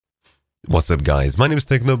What's up guys, my name is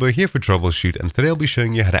Technobo here for Troubleshoot, and today I'll be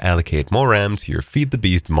showing you how to allocate more RAM to your Feed the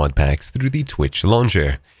Beast mod packs through the Twitch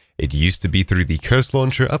launcher. It used to be through the Curse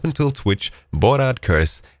launcher up until Twitch bought out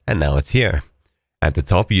Curse, and now it's here. At the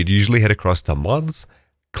top you'd usually head across to Mods,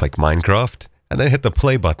 click Minecraft, and then hit the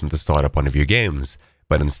play button to start up one of your games.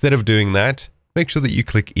 But instead of doing that, make sure that you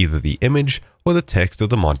click either the image or the text of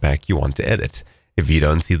the mod pack you want to edit. If you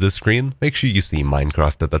don't see the screen, make sure you see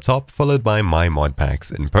Minecraft at the top, followed by My Mod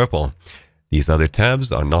Packs in purple. These other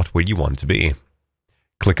tabs are not where you want to be.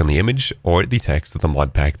 Click on the image or the text of the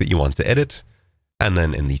mod pack that you want to edit, and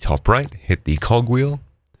then in the top right, hit the cogwheel,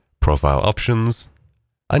 Profile Options,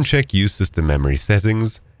 uncheck Use System Memory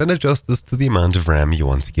Settings, then adjust this to the amount of RAM you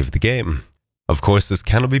want to give the game. Of course, this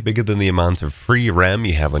cannot be bigger than the amount of free RAM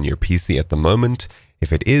you have on your PC at the moment.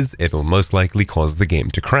 If it is, it'll most likely cause the game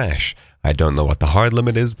to crash. I don't know what the hard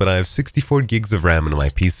limit is, but I have 64 gigs of RAM on my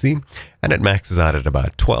PC, and it maxes out at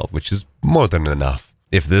about 12, which is more than enough.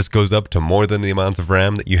 If this goes up to more than the amount of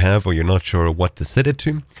RAM that you have, or you're not sure what to set it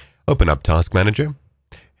to, open up Task Manager,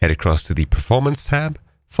 head across to the Performance tab,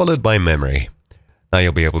 followed by Memory. Now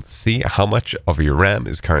you'll be able to see how much of your RAM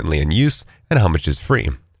is currently in use and how much is free.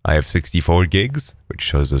 I have 64 gigs, which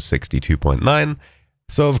shows us 62.9,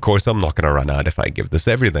 so of course I'm not going to run out if I give this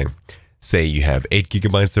everything. Say you have 8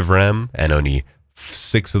 gigabytes of RAM and only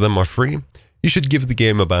 6 of them are free, you should give the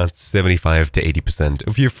game about 75 to 80%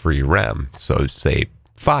 of your free RAM, so say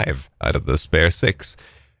 5 out of the spare 6.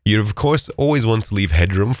 You'd of course always want to leave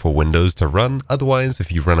headroom for Windows to run, otherwise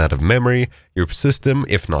if you run out of memory, your system,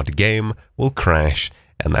 if not game, will crash,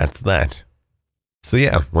 and that's that. So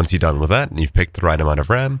yeah, once you're done with that and you've picked the right amount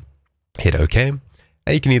of RAM, hit OK,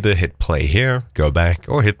 and you can either hit play here, go back,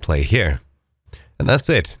 or hit play here. And that's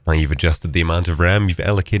it. Now you've adjusted the amount of RAM you've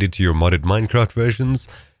allocated to your modded Minecraft versions.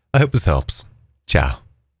 I hope this helps. Ciao.